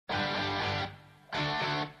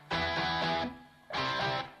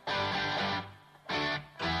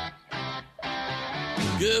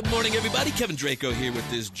Good morning, everybody. Kevin Draco here with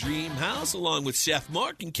this Dream House, along with Chef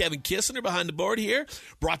Mark and Kevin Kissner behind the board here.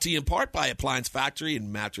 Brought to you in part by Appliance Factory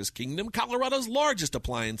and Mattress Kingdom, Colorado's largest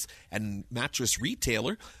appliance and mattress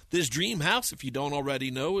retailer. This Dream House, if you don't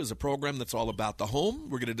already know, is a program that's all about the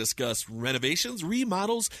home. We're going to discuss renovations,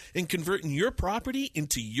 remodels, and converting your property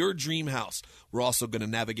into your dream house. We're also going to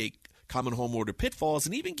navigate common home order pitfalls,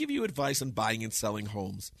 and even give you advice on buying and selling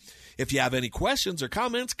homes. If you have any questions or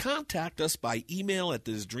comments, contact us by email at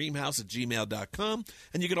thisdreamhouse@gmail.com,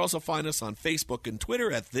 and you can also find us on Facebook and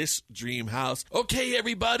Twitter at This Dream House. Okay,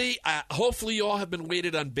 everybody, hopefully you all have been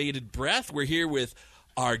waiting on bated breath. We're here with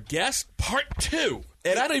our guest, part 2.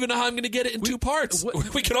 And I don't even know how I'm going to get it in 2 parts.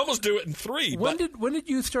 We can almost do it in 3. When did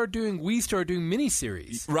you start doing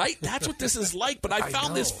miniseries? Right? That's what this is like. But I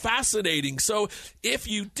found this fascinating. So if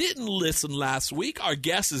you didn't listen last week, our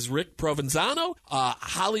guest is Rick Provenzano,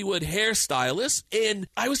 Hollywood hairstylist. And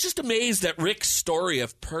I was just amazed at Rick's story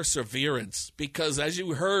of perseverance. Because as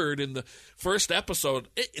you heard in the first episode,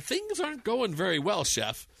 things aren't going very well,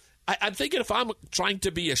 Chef. I'm thinking if I'm trying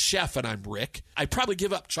to be a chef and I'm Rick, I'd probably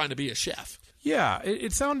give up trying to be a chef. Yeah,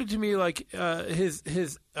 it sounded to me like his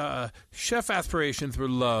chef aspirations were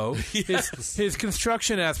low. Yes. His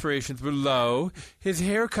construction aspirations were low. His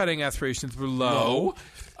hair cutting aspirations were low.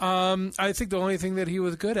 I think the only thing that he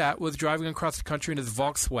was good at was driving across the country in his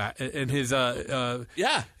Volkswagen. His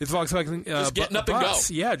Volkswagen. Just getting up and go.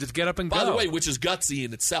 Yeah, just get up and go. By the way, which is gutsy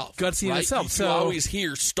in itself. You always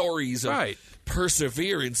hear stories of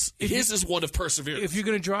perseverance. His is one of perseverance. If you're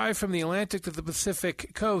going to drive from the Atlantic to the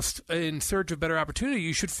Pacific coast in search of better opportunity,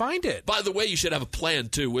 you should find it. By the way, you should have a plan,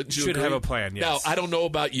 too, wouldn't you? Should have a plan, yes. Now, I don't know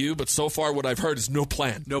about you, but so far what I've heard is no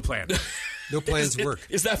plan. No plan. No plans work.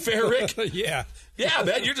 Is that fair, Rick? Yeah. Yeah,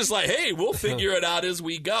 man, you're just like, hey, we'll figure it out as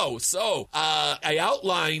we go. So I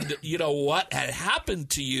outlined, what had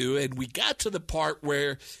happened to you, and we got to the part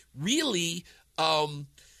where really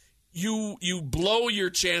you blow your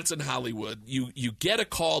chance in Hollywood. You get a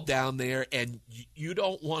call down there, and you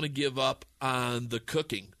don't want to give up on the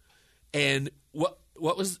cooking. And what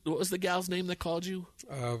was the gal's name that called you?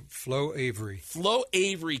 Flo Avery. Flo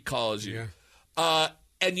Avery calls you. Yeah.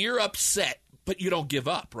 And you're upset, but you don't give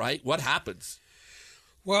up, right? What happens?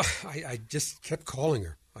 Well, I just kept calling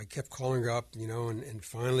her. I kept calling her up, and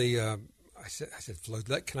finally I said, Flo,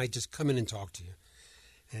 can I just come in and talk to you?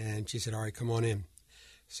 And she said, all right, come on in.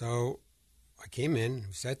 So I came in,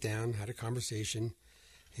 we sat down, had a conversation.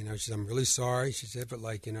 She said, I'm really sorry. She said, but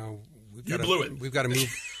we've got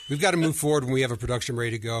to move forward when we have a production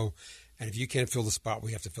ready to go. And if you can't fill the spot,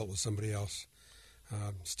 we have to fill it with somebody else.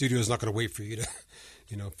 Studio is not going to wait for you to,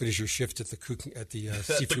 finish your shift at the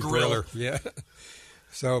seafood broiler. Yeah.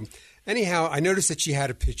 So anyhow, I noticed that she had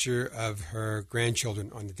a picture of her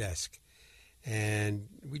grandchildren on the desk. And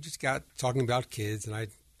we just got talking about kids, and I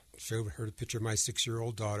showed her a picture of my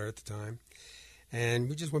 6-year-old daughter at the time. And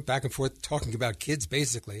we just went back and forth talking about kids,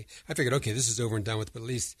 basically. I figured, okay, this is over and done with, but at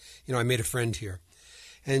least, I made a friend here.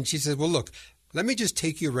 And she said, well, look, let me just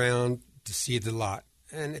take you around to see the lot.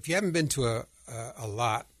 And if you haven't been to a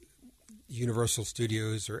lot, Universal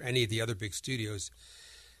Studios or any of the other big studios,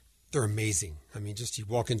 they're amazing. I mean, just you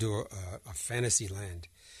walk into a fantasy land.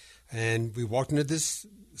 And we walked into this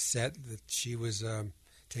set that she was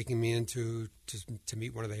taking me into to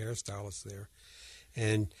meet one of the hairstylists there.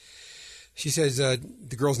 And she says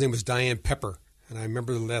the girl's name was Diane Pepper. And I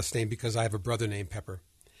remember the last name because I have a brother named Pepper.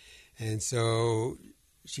 And so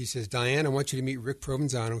she says, Diane, I want you to meet Rick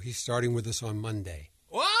Provenzano. He's starting with us on Monday.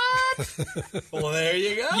 What? Well, there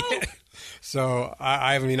you go. Yeah. So,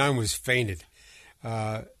 I was fainted.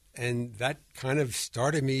 And that kind of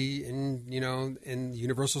started me in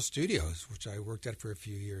Universal Studios, which I worked at for a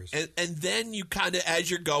few years. And then you kind of, as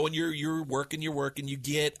you're going, you're working, you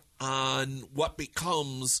get on what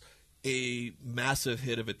becomes a massive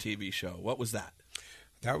hit of a TV show. What was that?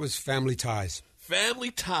 That was Family Ties.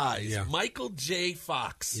 Family Ties. Yeah. Michael J.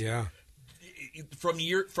 Fox. Yeah.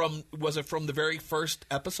 Was it from the very first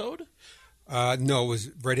episode? No, it was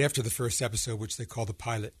right after the first episode, which they call the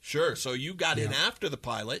pilot. Sure. So you got in after the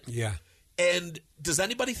pilot. Yeah. And does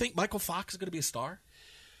anybody think Michael Fox is going to be a star?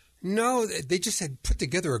 No, they just had put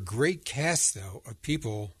together a great cast, though, of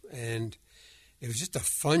people, and it was just a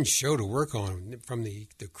fun show to work on, from the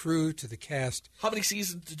crew to the cast. How many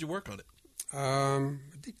seasons did you work on it? I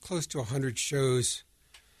did close to 100 shows,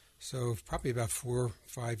 so probably about 4 or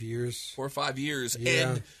 5 years. 4 or 5 years.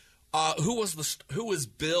 Yeah. And who was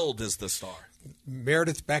billed as the star?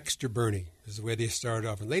 Meredith Baxter Burney is the way they started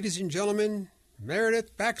off. And ladies and gentlemen,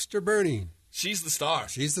 Meredith Baxter Burney. She's the star.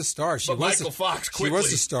 She's the star. Michael Fox quickly. She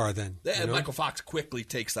was the star then. Yeah, Michael Fox quickly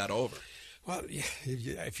takes that over. Well, yeah,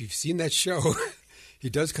 if you've seen that show, he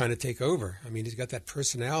does kind of take over. I mean, he's got that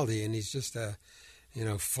personality, and he's just,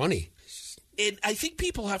 funny. And I think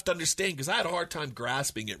people have to understand, because I had a hard time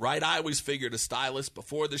grasping it, right? I always figured a stylist,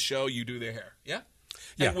 before the show, you do their hair. Yeah?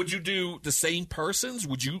 Yeah. And would you do the same person's?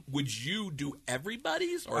 Would you do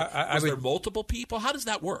everybody's? Or was there multiple people? How does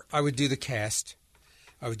that work? I would do the cast.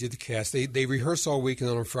 They rehearse all week, and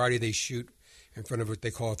then on Friday they shoot in front of what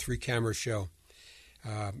they call a 3-camera show.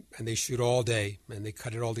 And they shoot all day, and they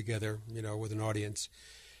cut it all together, with an audience.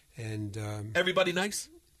 And everybody nice?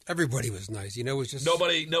 Everybody was nice. It was just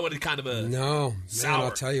nobody kind of a no. sour. Man,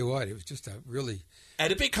 I'll tell you what, it was just a really.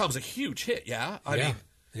 And it becomes a huge hit, yeah. I mean,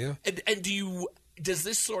 yeah. And does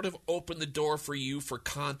this sort of open the door for you for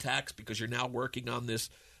contacts, because you're now working on this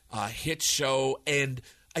hit show? And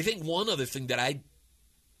I think one other thing that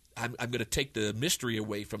I'm going to take the mystery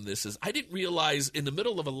away from this is I didn't realize in the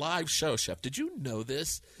middle of a live show, Chef, did you know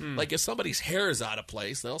this? Like if somebody's hair is out of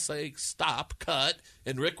place, they'll say, stop, cut,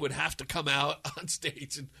 and Rick would have to come out on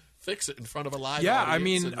stage and fix it in front of a live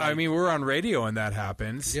audience. I mean, we're on radio and that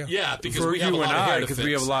happens. Yeah, because for we have you a lot and of hair I, to because fix.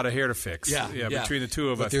 we have a lot of hair to fix. Yeah. Between the two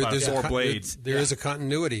of us, there's about 4 blades. There is a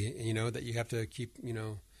continuity, that you have to keep,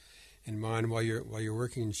 in mind while you're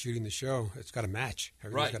working and shooting the show. It's got to match.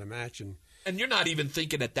 Everything's got to match, and you're not even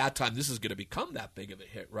thinking at that time this is going to become that big of a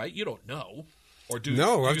hit, right? You don't know. Or do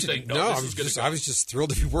no, you think, I was just thrilled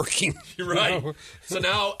to be working. You're right. So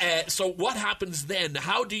now, so what happens then?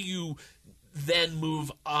 How do you then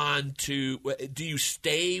move on to, do you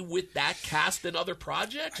stay with that cast in other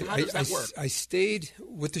projects? How does that work? I stayed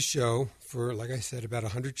with the show for, like I said, about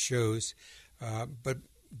 100 shows. But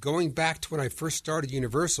going back to when I first started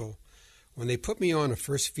Universal, when they put me on a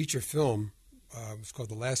first feature film, it was called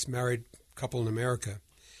The Last Married Couple in America,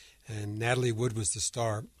 and Natalie Wood was the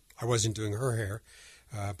star. I wasn't doing her hair,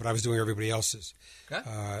 but I was doing everybody else's. Okay.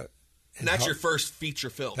 And that's your first feature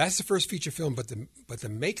film. That's the first feature film, but the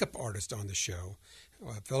makeup artist on the show,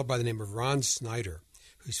 a fellow by the name of Ron Snyder,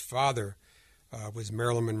 whose father was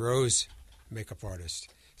Marilyn Monroe's makeup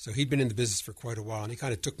artist. So he'd been in the business for quite a while, and he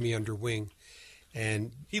kind of took me under wing.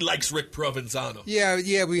 And he likes Rick Provenzano.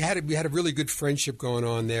 Yeah, we had a really good friendship going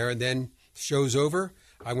on there. And then show's over.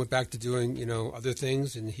 I went back to doing other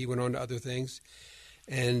things, and he went on to other things.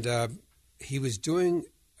 And he was doing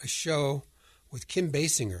a show with Kim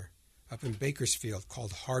Basinger up in Bakersfield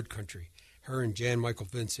called Hard Country. Her and Jan Michael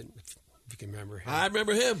Vincent, if you can remember him. I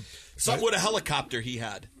remember him. Something with a helicopter he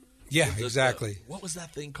had. Yeah, exactly. What was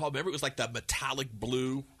that thing called? Remember, it was like the metallic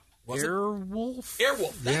blue. Airwolf?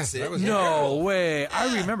 Airwolf, that's it. No way.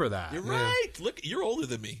 I remember that. You're right. Look, you're older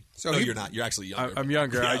than me. So you're not. You're actually younger. I'm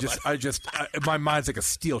younger. Yeah, my mind's like a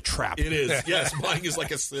steel trap. It is. Yes, mine is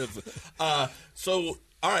like a sieve. So,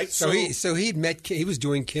 all right. So he'd met. He was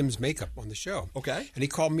doing Kim's makeup on the show. Okay. And he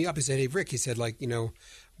called me up. He said, "Hey, Rick," he said,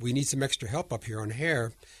 we need some extra help up here on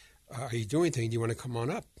hair. Are you doing anything? Do you want to come on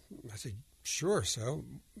up? I said, sure. So,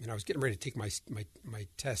 I was getting ready to take my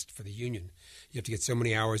test for the union. You have to get so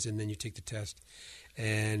many hours, and then you take the test.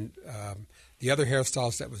 And the other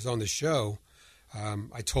hairstylist that was on the show,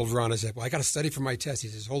 I told Ron, I said, well, I got to study for my test. He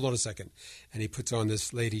says, hold on a second. And he puts on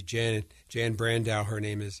this lady, Jan Brandow, her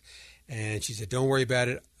name is. And she said, don't worry about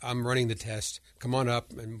it. I'm running the test. Come on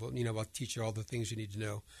up, and I'll teach you all the things you need to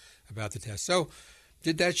know about the test. So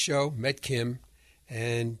did that show, met Kim.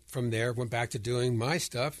 And from there, went back to doing my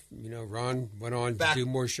stuff. Ron went on to do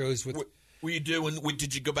more shows with. Were you doing?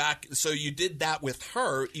 Did you go back? So you did that with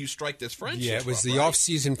her. You strike this friendship. Yeah, it was the off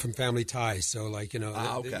season from Family Ties. So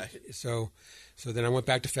okay. So then I went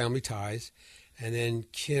back to Family Ties, and then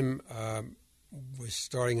Kim was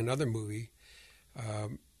starting another movie,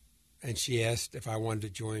 and she asked if I wanted to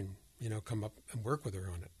join. Come up and work with her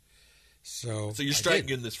on it. So you're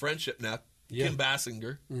striking this friendship now. Yeah. Kim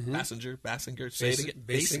Basinger, Basinger, say it again.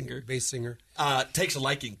 Basinger. Takes a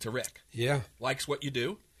liking to Rick. Yeah. Likes what you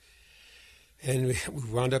do. And we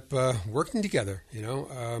wound up working together,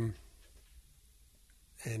 and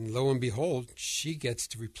lo and behold, she gets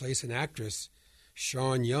to replace an actress,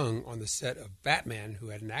 Sean Young, on the set of Batman, who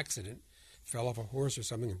had an accident, fell off a horse or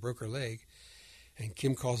something and broke her leg. And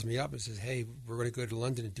Kim calls me up and says, hey, we're going to go to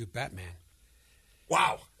London and do Batman.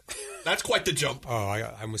 Wow. That's quite the jump. Oh, I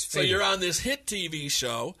almost fainted. So you're on this hit TV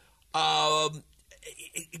show.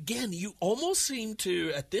 Again, you almost seem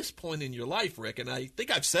to, at this point in your life, Rick, and I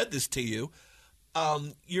think I've said this to you,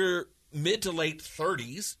 you're mid to late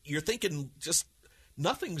 30s. You're thinking just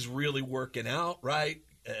nothing's really working out, right?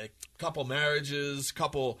 A couple marriages,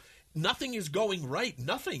 nothing is going right.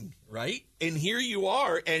 Nothing, right? And here you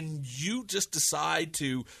are, and you just decide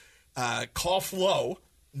to call Flo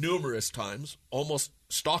numerous times, almost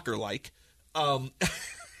stalker-like,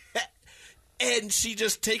 And she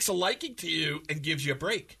just takes a liking to you and gives you a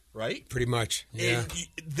break, right? Pretty much, yeah. And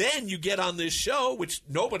then you get on this show, which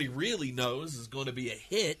nobody really knows is going to be a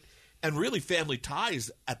hit, and really Family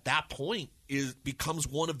Ties at that point becomes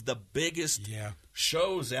one of the biggest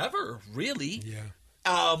shows ever, really.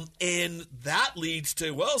 Yeah. And that leads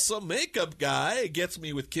to, well, some makeup guy gets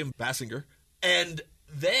me with Kim Basinger, and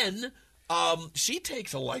then she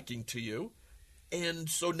takes a liking to you, and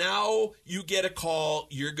so now you get a call,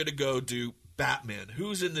 you're going to go do Batman.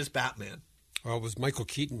 Who's in this Batman? Well, it was Michael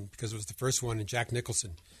Keaton because it was the first one, and Jack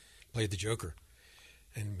Nicholson played the Joker.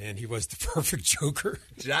 And, man, he was the perfect Joker.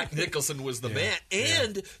 Jack Nicholson was the man.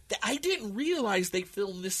 And I didn't realize they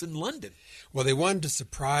filmed this in London. Well, they wanted to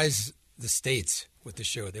surprise the States with the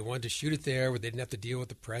show. They wanted to shoot it there where they didn't have to deal with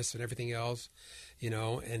the press and everything else,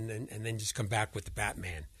 and then just come back with the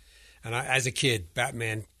Batman. And as a kid,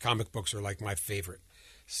 Batman comic books are like my favorite.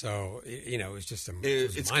 So, it's just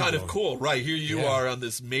it's kind of cool. Right, here you are on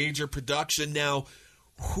this major production. Now,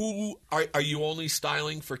 who are you only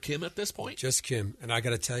styling for Kim at this point? Just Kim. And I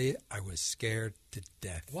got to tell you, I was scared to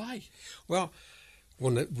death. Why? Well,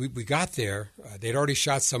 when we got there, they'd already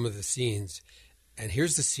shot some of the scenes. And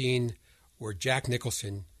here's the scene where Jack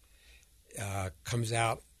Nicholson comes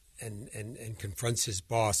out and confronts his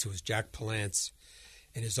boss, who is Jack Palance,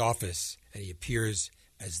 in his office. And he appears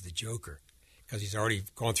as the Joker because he's already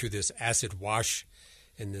gone through this acid wash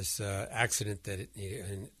in this accident that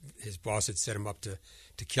and his boss had set him up to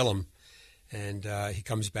kill him. And he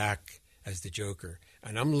comes back as the Joker.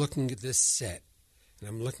 And I'm looking at this set, and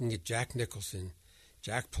I'm looking at Jack Nicholson,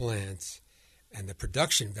 Jack Palance, and the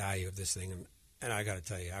production value of this thing. And I got to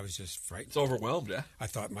tell you, I was just frightened. It's overwhelmed, yeah? I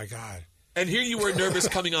thought, my God. And here you were nervous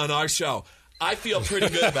coming on our show. I feel pretty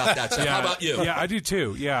good about that. So how about you? Yeah, I do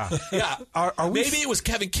too. Yeah. Yeah. Are we Maybe it was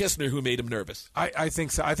Kevin Kistner who made him nervous. I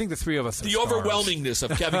think so. I think the three of us. The overwhelmingness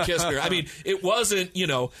of Kevin Kistner. I mean, it wasn't,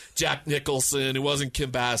 Jack Nicholson. It wasn't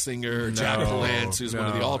Kim Basinger, Jack Palance, who's one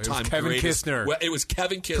of the all-time Kevin greatest. Kistner. Well, it was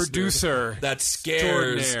Kevin Kistner. Producer. That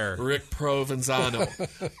scares extraordinaire. Rick Provenzano.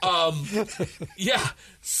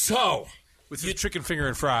 So... with his chicken finger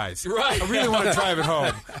and fries. Right. I really want to drive it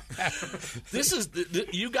home. This is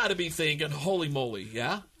you got to be thinking, holy moly,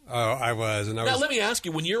 yeah? Oh, I was. And now, let me ask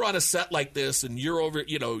you, when you're on a set like this and you're over,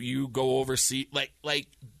 you go overseas, like,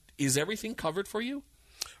 is everything covered for you?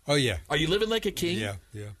 Oh, yeah. Are you living like a king? Yeah.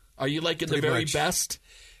 Are you like in Pretty the very much. best?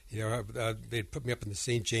 They'd put me up in the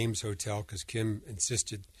St. James Hotel because Kim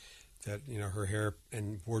insisted that, her hair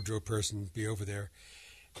and wardrobe person be over there.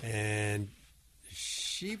 And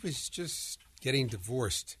she was just getting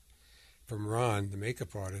divorced from Ron, the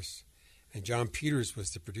makeup artist, and John Peters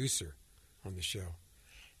was the producer on the show.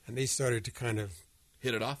 And they started to kind of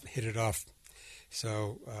hit it off.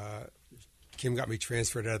 So Kim got me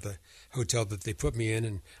transferred out of the hotel that they put me in,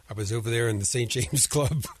 and I was over there in the St. James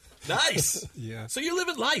Club. Nice. Yeah. So you're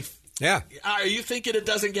living life. Yeah. Are you thinking it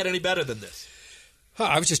doesn't get any better than this?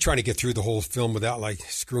 I was just trying to get through the whole film without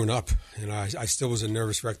screwing up. I still was a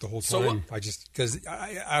nervous wreck the whole time. Because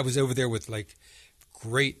I was over there with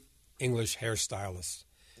great English hairstylists.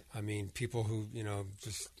 I mean, people who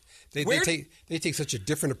they take such a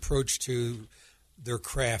different approach to their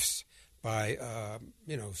crafts by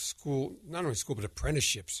not only school but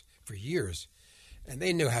apprenticeships for years, and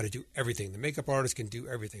they know how to do everything. The makeup artist can do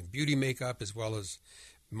everything, beauty makeup as well as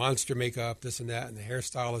monster makeup, this and that, and the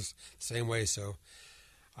hairstylist the same way. So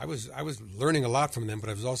I was learning a lot from them, but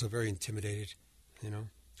I was also very intimidated.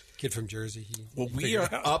 Kid from Jersey. We are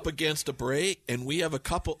up against a break, and we have a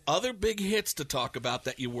couple other big hits to talk about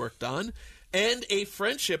that you worked on, and a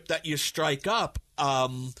friendship that you strike up,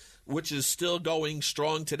 which is still going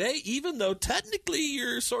strong today, even though technically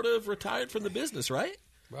you're sort of retired from the business, right?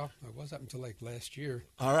 Well, I was up until last year.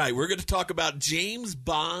 All right, we're going to talk about James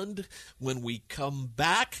Bond when we come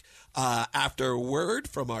back after a word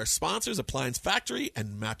from our sponsors, Appliance Factory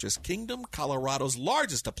and Mattress Kingdom, Colorado's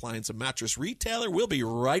largest appliance and mattress retailer. We'll be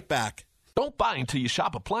right back. Don't buy until you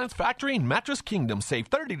shop Appliance Factory and Mattress Kingdom. Save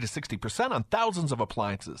 30 to 60% on thousands of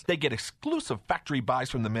appliances. They get exclusive factory buys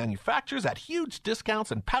from the manufacturers at huge discounts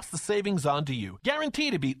and pass the savings on to you.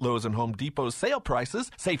 Guarantee to beat Lowe's and Home Depot's sale prices.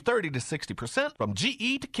 Save 30 to 60% from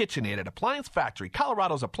GE to KitchenAid at Appliance Factory,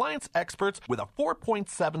 Colorado's appliance experts with a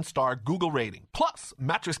 4.7-star Google rating. Plus,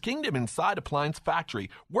 Mattress Kingdom inside Appliance Factory.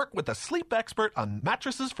 Work with a sleep expert on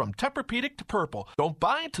mattresses from Tempur-Pedic to Purple. Don't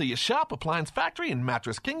buy until you shop Appliance Factory and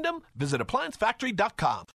Mattress Kingdom. Visit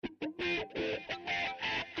ApplianceFactory.com.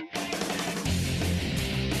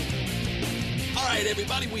 All right,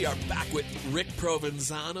 everybody, we are back with Rick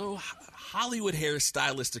Provenzano, Hollywood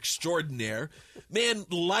hairstylist extraordinaire. Man,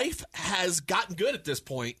 life has gotten good at this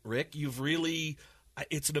point, Rick. You've really,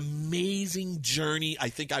 It's an amazing journey. I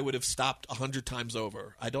think I would have stopped 100 times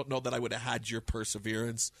over. I don't know that I would have had your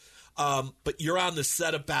perseverance. But you're on the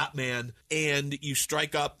set of Batman, and you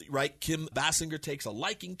strike up, right? Kim Basinger takes a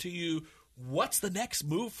liking to you. What's the next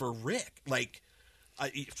move for Rick? Like,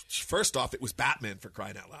 first off, it was Batman, for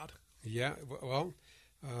crying out loud. Yeah, well,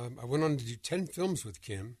 I went on to do 10 films with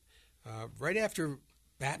Kim. Right after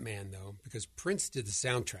Batman, though, because Prince did the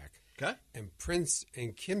soundtrack. Okay. And Prince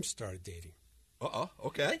and Kim started dating.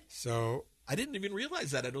 Okay. So I didn't even realize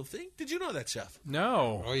that, I don't think. Did you know that, Chef?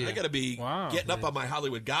 No. Oh, yeah. I got to be getting up on my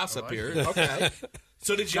Hollywood gossip here. it. Okay.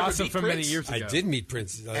 So did you ever Gossip meet from Prince? many years ago. I did meet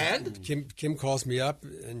Prince. And? Kim calls me up,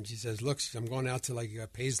 and she says, look, I'm going out to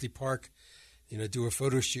Paisley Park, do a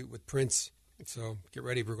photo shoot with Prince. So get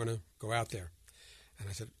ready. We're going to go out there. And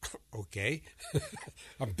I said, okay.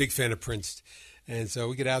 I'm a big fan of Prince. And so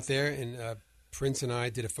we get out there, and Prince and I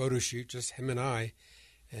did a photo shoot, just him and I.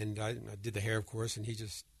 And I did the hair, of course, and he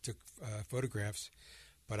just took photographs.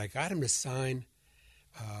 But I got him to sign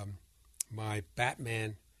my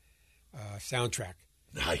Batman soundtrack.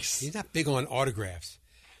 Nice. He's not big on autographs,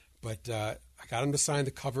 but I got him to sign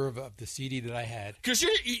the cover of the CD that I had. Because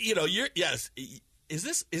you're yes. Is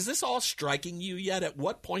this all striking you yet? At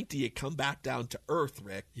what point do you come back down to earth,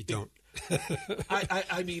 Rick? You don't.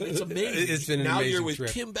 I mean, it's amazing. It's been an now amazing you're with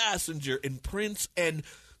trip. Kim Basinger and Prince, and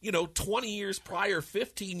 20 years prior,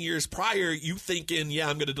 15 years prior, you thinking,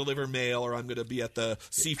 I'm going to deliver mail or I'm going to be at the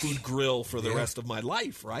seafood grill for the rest of my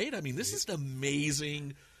life, right? I mean, this is an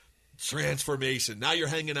amazing transformation. Now you're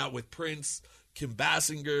hanging out with Prince, Kim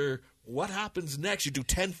Basinger. What happens next? You do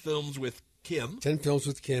 10 films with Kim. 10 films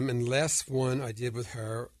with Kim, and the last one I did with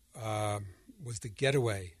her was The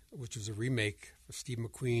Getaway, which was a remake of Steve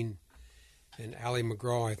McQueen and Ally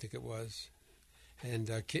McGraw, I think it was. And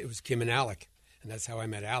it was Kim and Alec, and that's how I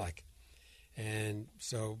met Alec. And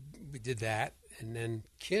so we did that, and then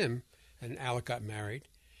Kim and Alec got married.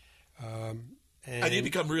 And you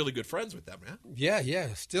become really good friends with them, yeah?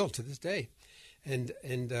 Yeah, still to this day. And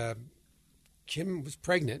Kim was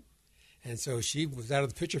pregnant, and so she was out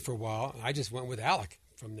of the picture for a while, and I just went with Alec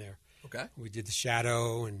from there. Okay. We did The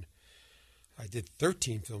Shadow, and I did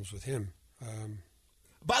 13 films with him.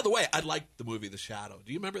 By the way, I liked the movie The Shadow.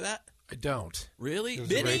 Do you remember that? I don't. Really? It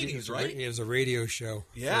was a Mid-'80s, right? It was a radio show.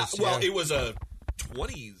 Yeah. First, Well, it was a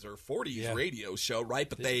 20s or 40s Yeah. radio show, right?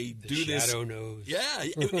 But they The do this. Shadow knows. Yeah.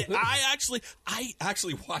 I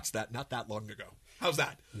actually watched that not that long ago. How's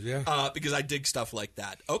that? Yeah. Because I dig stuff like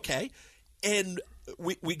that. Okay. And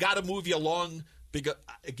we got to move you along. Because,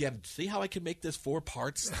 again, see how I can make this 4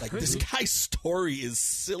 parts? Like, this guy's story is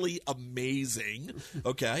silly, amazing.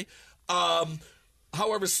 Okay.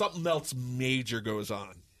 However, something else major goes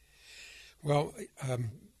on. Well,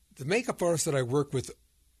 the makeup artist that I work with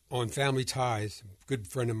on Family Ties, a good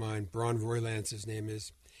friend of mine, Braun Roylance, his name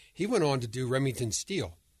is, he went on to do Remington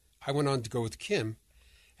Steele. I went on to go with Kim,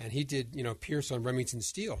 and he did, Pierce on Remington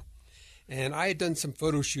Steele. And I had done some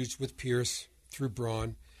photo shoots with Pierce through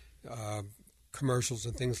Braun, commercials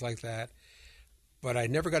and things like that. But I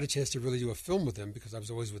never got a chance to really do a film with him because I was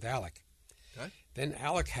always with Alec. Okay. Then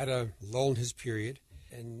Alec had a lull in his period,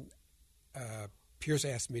 and Pierce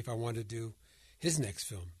asked me if I wanted to do his next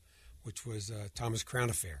film, which was Thomas Crown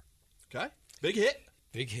Affair. Okay. Big hit.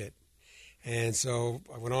 Big hit. And so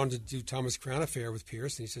I went on to do Thomas Crown Affair with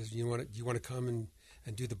Pierce, and he says, you want to come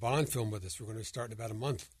and do the Bond film with us? We're going to start in about a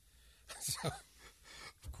month. So,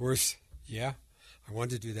 of course, yeah, I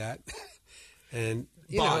wanted to do that. And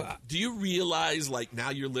Bond. Do you realize, like, now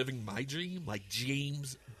you're living my dream? Like,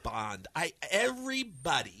 James Bond.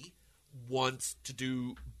 Everybody wants to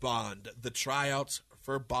do Bond. The tryouts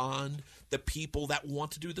for Bond, the people that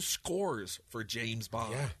want to do the scores for James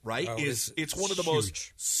Bond, right? Oh, it's one of the huge.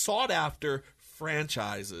 most sought-after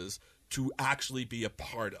franchises to actually be a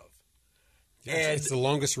part of. Yeah, it's the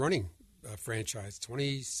longest-running franchise,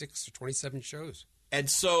 26 or 27 shows. And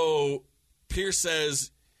so Pierce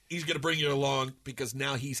says he's going to bring you along because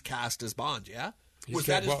now he's cast as Bond, yeah? Was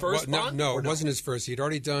that his first Bond? No, it wasn't his first. He'd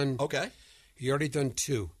already done. Okay. He'd already done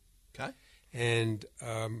 2. Okay. And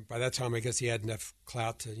by that time, I guess he had enough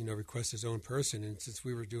clout to, request his own person. And since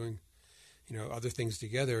we were doing, other things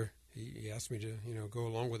together, he asked me to, go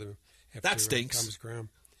along with him. After, that stinks. Thomas Crown.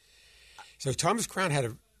 So Thomas Crown had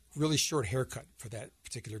a really short haircut for that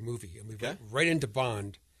particular movie, and we went right into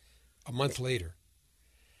Bond a month later.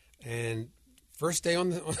 And first day on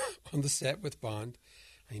the set with Bond,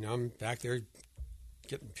 I'm back there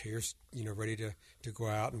getting Pierce, ready to go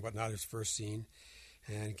out and whatnot, his first scene,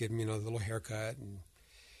 and give him, the little haircut. And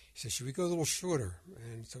he said, should we go a little shorter?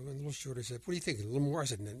 And so I went a little shorter. He said, what do you think? A little more? I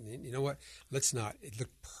said, you know what? Let's not. It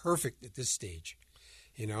looked perfect at this stage.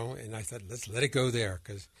 you know. And I thought, let's let it go there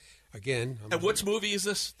because, again. And which movie is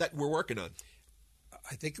this that we're working on?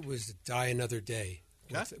 I think it was Die Another Day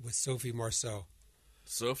with Sophie Marceau.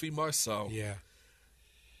 Sophie Marceau. Yeah.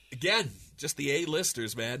 Again, just the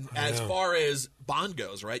A-listers, man. As far as Bond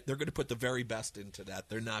goes, right? They're going to put the very best into that.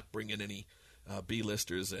 They're not bringing any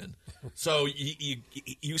B-listers in. So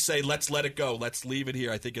you say, let's let it go. Let's leave it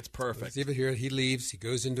here. I think it's perfect. Let's leave it here. He leaves. He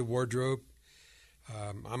goes into wardrobe.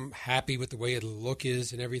 I'm happy with the way the look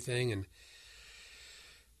is and everything. And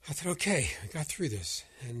I thought, okay, I got through this.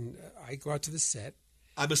 And I go out to the set.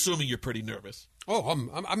 I'm assuming you're pretty nervous. Oh,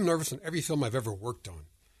 I'm nervous on every film I've ever worked on.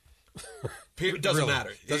 It doesn't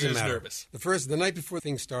matter. Doesn't matter. Nervous. The night before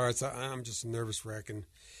things starts, I'm just a nervous wreck, and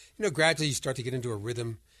gradually you start to get into a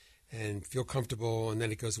rhythm and feel comfortable, and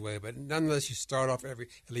then it goes away. But nonetheless, you start off at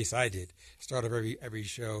least I did, start off every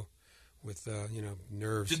show with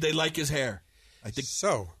nerves. Did they like his hair? I think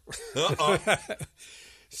so.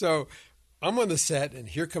 So I'm on the set, and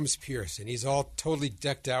here comes Pierce, and he's all totally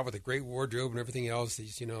decked out with a great wardrobe and everything else.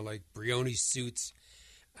 These like Brioni suits,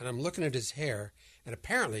 and I'm looking at his hair. And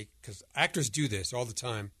apparently, because actors do this all the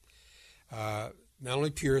time, not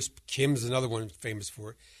only Pierce, Kim's another one famous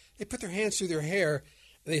for it, they put their hands through their hair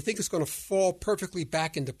and they think it's going to fall perfectly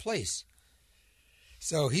back into place.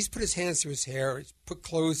 So he's put his hands through his hair, he's put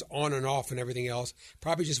clothes on and off and everything else,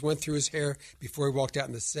 probably just went through his hair before he walked out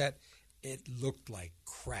in the set. It looked like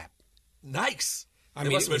crap. Nice. I they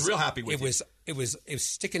mean, must have been real happy with it. It was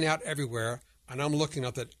sticking out everywhere, and I'm looking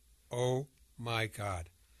up that, oh my God.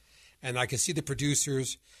 And I can see the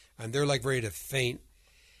producers, and they're like ready to faint.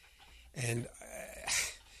 And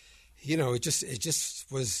it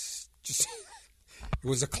just was it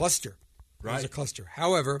was a cluster. Right. It was a cluster.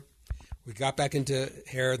 However, we got back into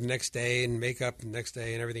hair the next day and makeup the next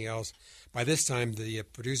day and everything else. By this time, the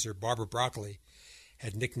producer Barbara Broccoli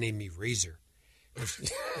had nicknamed me Razor.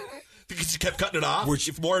 Because you kept cutting it off,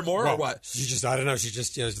 more and more, or what? I don't know. She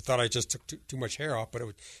just thought I just took too much hair off, but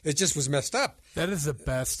it just was messed up. That is the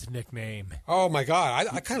best nickname. Oh my God,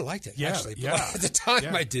 I kind of liked it actually. But at the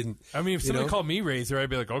time, I didn't. I mean, if somebody called me Razor, I'd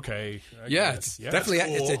be like, okay. It's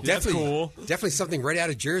definitely cool. Definitely something right out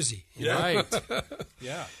of Jersey. Right.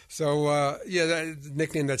 Yeah. So that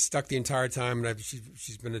nickname that stuck the entire time, and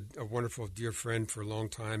she's been a wonderful dear friend for a long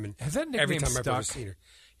time. And has that nickname every time stuck? I've ever seen her.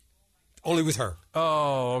 Only with her.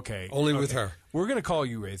 Oh, okay. Only with her. We're going to call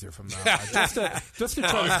you Razor from now on. Just to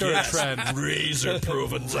try to start a trend. Razor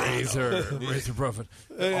Provenzano. Razor Provenzano.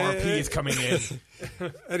 RP is coming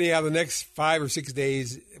in. Anyhow, the next 5 or 6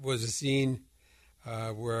 days was a scene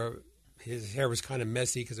where his hair was kind of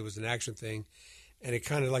messy because it was an action thing. And it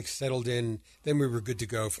kind of like settled in. Then we were good to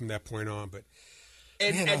go from that point on. But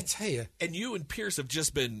man, I'll tell you. And you and Pierce have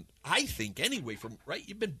just been, I think anyway,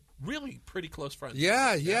 you've been really pretty close friends.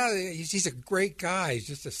 Yeah. He's a great guy. He's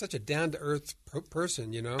just such a down-to-earth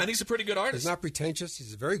person, And he's a pretty good artist. He's not pretentious.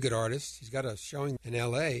 He's a very good artist. He's got a showing in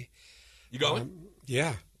L.A. You going?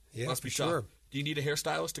 Yeah. Must be sure. Tough. Do you need a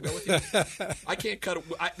hairstylist to go with you? I can't cut it.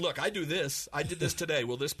 Look, I do this. I did this today.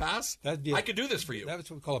 Will this pass? I could do this for you.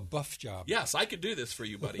 That's what we call a buff job. Yes, I could do this for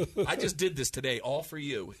you, buddy. I just did this today, all for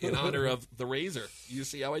you, in honor of the razor. You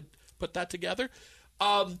see how I put that together?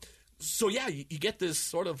 So, yeah, you get this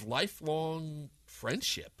sort of lifelong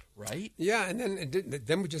friendship, right? Yeah, and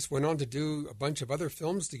then we just went on to do a bunch of other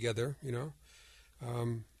films together,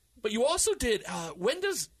 But you also did,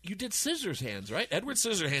 you did Scissorhands, right? Edward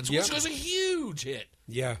Scissorhands, which was a huge hit.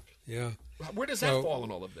 Yeah. Where does that fall in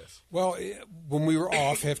all of this? Well, when we were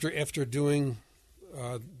off after doing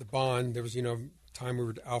the Bond, there was, time we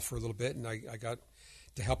were out for a little bit, and I got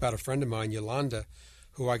to help out a friend of mine, Yolanda,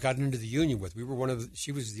 who I got into the union with.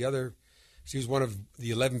 She was one of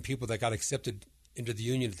the 11 people that got accepted into the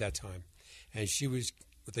union at that time. And she was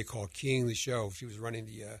what they call keying the show. She was running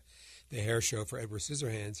the hair show for Edward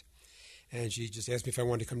Scissorhands. And she just asked me if I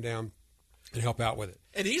wanted to come down and help out with it.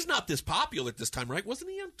 And he's not this popular at this time, right?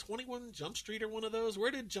 Wasn't he on 21 Jump Street or one of those?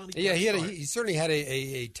 Where did Johnny Yeah, he certainly had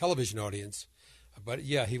a television audience. But,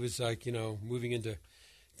 yeah, he was moving into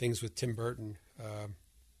things with Tim Burton.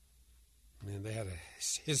 Man, they had a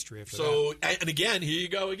history after that. So, and again, here you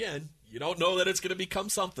go again. You don't know that it's going to become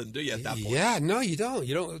something, do you, at that point? Yeah, no, you don't.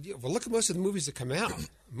 Well, look at most of the movies that come out.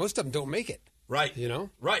 Most of them don't make it. Right.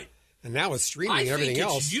 Right. And now with streaming and everything else.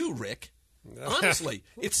 I think it's you, Rick. Honestly,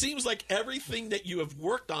 it seems like everything that you have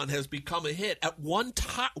worked on has become a hit. At what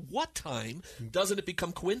time doesn't it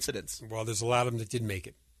become coincidence? Well, there's a lot of them that did make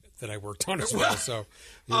it that I worked on as well. So,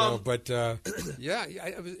 but yeah,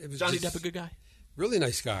 it was Johnny Depp a good guy? Really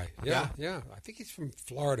nice guy. Yeah. I think he's from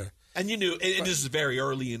Florida. And you knew, and this is very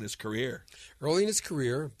early in his career. Early in his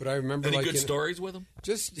career, but I remember Any good stories with him?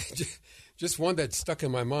 Just one that stuck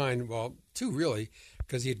in my mind. Well, two really,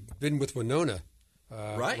 because he had been with Winona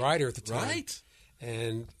Ryder at the time. Right.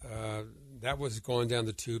 And that was going down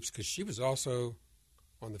the tubes because she was also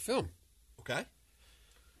on the film. Okay.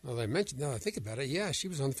 Now that I think about it, yeah, she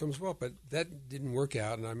was on the film as well, but that didn't work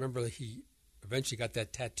out. And I remember he eventually got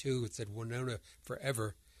that tattoo that said Winona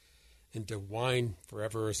Forever into Wine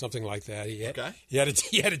Forever or something like that. He had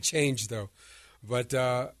to change though. But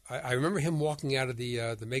I remember him walking out of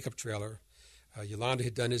the makeup trailer. Yolanda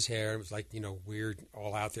had done his hair. It was like, weird,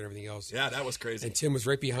 all out there, everything else. Yeah, that was crazy. And Tim was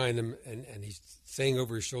right behind him, and he's saying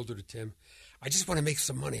over his shoulder to Tim, I just want to make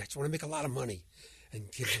some money. I just want to make a lot of money. And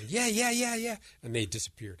Tim said, yeah. And they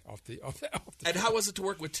disappeared off the And how was it to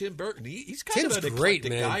work with Tim Burton? He's kind of an great,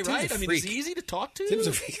 eclectic man. guy, Tim's right? a I mean, freak. he's easy to talk to. Tim's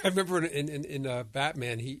a freak. I remember in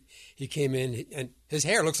Batman, he came in, and his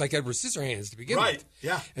hair looks like Edward Scissorhands to begin with. Right,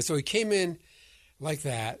 yeah. And so he came in like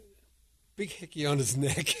that, big hickey on his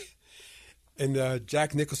neck. And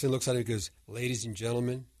Jack Nicholson looks at him and goes, ladies and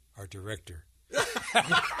gentlemen, our director.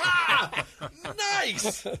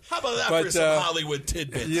 Nice. How about that for some Hollywood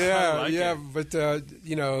tidbits? Yeah, but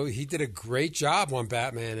he did a great job on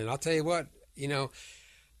Batman, and I'll tell you what,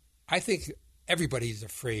 I think everybody's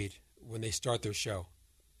afraid when they start their show.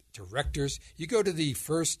 Directors, you go to the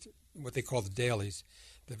first, what they call the dailies,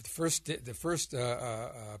 the first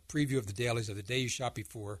preview of the dailies of the day you shot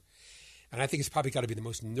before, and I think it's probably got to be the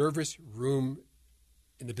most nervous room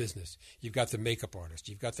in the business. You've got the makeup artist,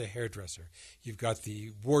 you've got the hairdresser, you've got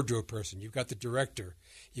the wardrobe person, you've got the director,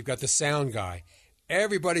 you've got the sound guy.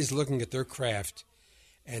 Everybody's looking at their craft,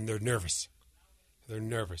 and they're nervous. They're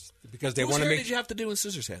nervous because they want to make. What did you have to do in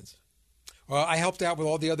Scissors Hands? Well, I helped out with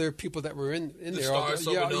all the other people that were in there. Stars,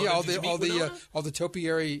 all the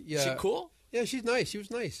topiary. Yeah. Is she cool? Yeah, she's nice. She was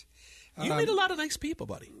nice. You meet a lot of nice people,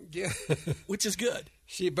 buddy. Yeah, which is good.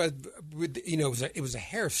 It was a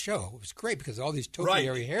hair show. It was great because all these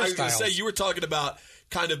topiary hairstyles. I was going to say, you were talking about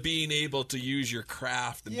kind of being able to use your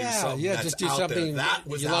craft and do something. Yeah, just do something. That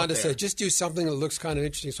was Yolanda said, just do something that looks kind of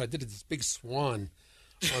interesting. So I did this big swan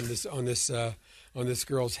on this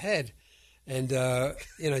girl's head, and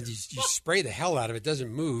you spray the hell out of it. It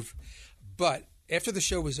doesn't move. But after the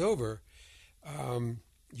show was over,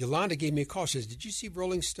 Yolanda gave me a call. She says, "Did you see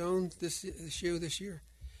Rolling Stone this year?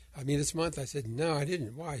 I mean, this month?" I said, "No, I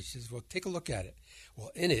didn't." Why? She says, "Well, take a look at it."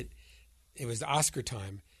 Well, in it was the Oscar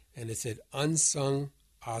time, and it said "Unsung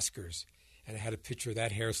Oscars," and it had a picture of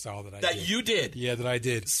that hairstyle that I did. That you did? Yeah, that I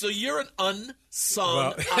did. So you're an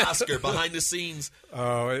unsung Oscar behind the scenes.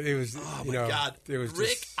 Oh, it was. Oh my God, it was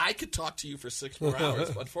Rick! I could talk to you for 6 more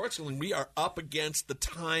hours. Unfortunately, we are up against the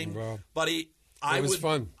time, buddy. It was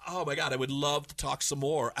fun. Oh my God, I would love to talk some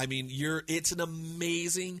more. I mean, it's an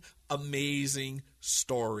amazing, amazing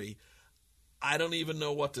story. I don't even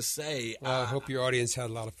know what to say. Well, I hope your audience had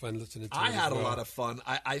a lot of fun listening to it. I had a lot of fun.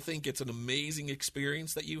 I think it's an amazing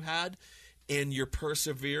experience that you had, and your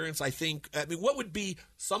perseverance. I mean, what would be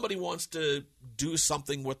somebody wants to do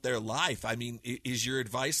something with their life? I mean, is your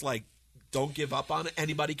advice like, don't give up on it?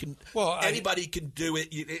 Anybody can. Anybody can do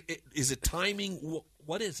it. Is it timing?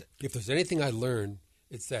 What is it? If there's anything I learned,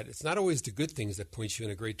 it's that it's not always the good things that point you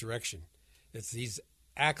in a great direction. It's these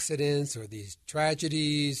accidents or these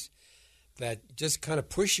tragedies that just kind of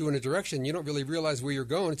push you in a direction. You don't really realize where you're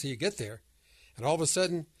going until you get there. And all of a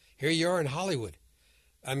sudden, here you are in Hollywood.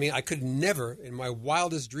 I mean, I could never, in my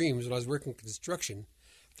wildest dreams when I was working construction,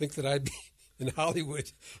 think that I'd be in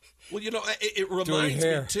Hollywood. Well, it reminds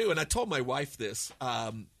me, too, and I told my wife this,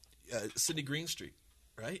 Sidney Greenstreet,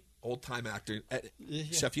 right? Old-time actor.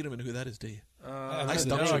 Chef, you don't even know who that is, do you? I can't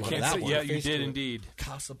say. Yeah, you did indeed.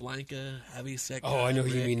 Casablanca, Heavy Set. Oh, I know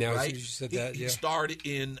who you mean now. Right? You said that, He starred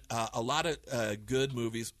in a lot of good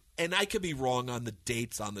movies, and I could be wrong on the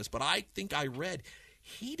dates on this, but I think I read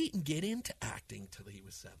he didn't get into acting till he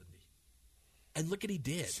was 70. And look what he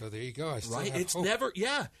did. So there you go. I still right? have It's hope.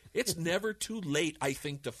 it's never too late, I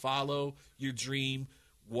think, to follow your dream,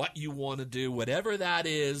 what you want to do, whatever that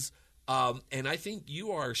is. And I think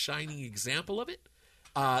you are a shining example of it.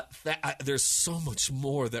 There's so much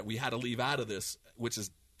more that we had to leave out of this, which is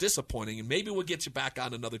disappointing. And maybe we'll get you back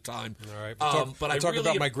on another time. All right. But I talk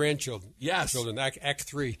about my grandchildren. Yes. Children, Act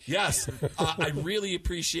 3. Yes. I really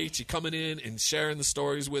appreciate you coming in and sharing the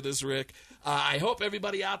stories with us, Rick. I hope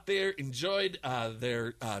everybody out there enjoyed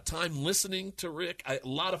their time listening to Rick. A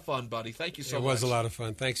lot of fun, buddy. Thank you so much. It was a lot of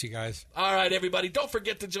fun. Thanks, you guys. All right, everybody. Don't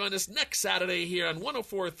forget to join us next Saturday here on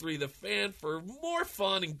 104.3 The Fan for more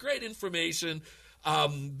fun and great information.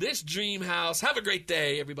 This Dream House. Have a great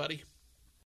day, everybody.